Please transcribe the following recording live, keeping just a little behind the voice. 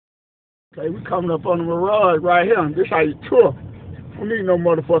Okay, we coming up on the Mirage right here. This how you tour. We need no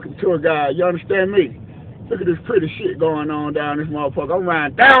motherfucking tour guide. You understand me? Look at this pretty shit going on down this motherfucker. I'm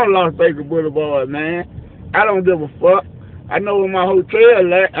riding down Las Vegas Boulevard, man. I don't give a fuck. I know where my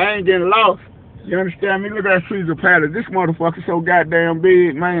hotel at. I ain't getting lost. You understand me? Look at that Caesar Palace. This motherfucker so goddamn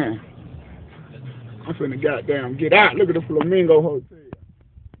big, man. I'm finna goddamn get out. Look at the Flamingo Hotel.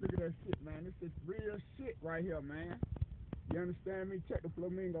 Look at that shit, man. This is real shit right here, man. You understand me? Check the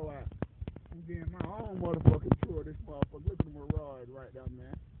Flamingo out. I'm getting my own motherfucking tour of this motherfucker. Look at the Mirage right there,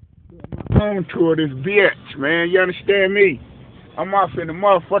 man. Doing my own tour of this bitch, man. You understand me? I'm off in the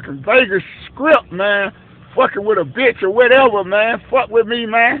motherfucking Vegas script, man. Fucking with a bitch or whatever, man. Fuck with me,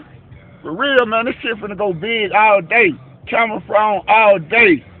 man. For real, man. This shit finna go big all day. Camera phone all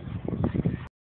day.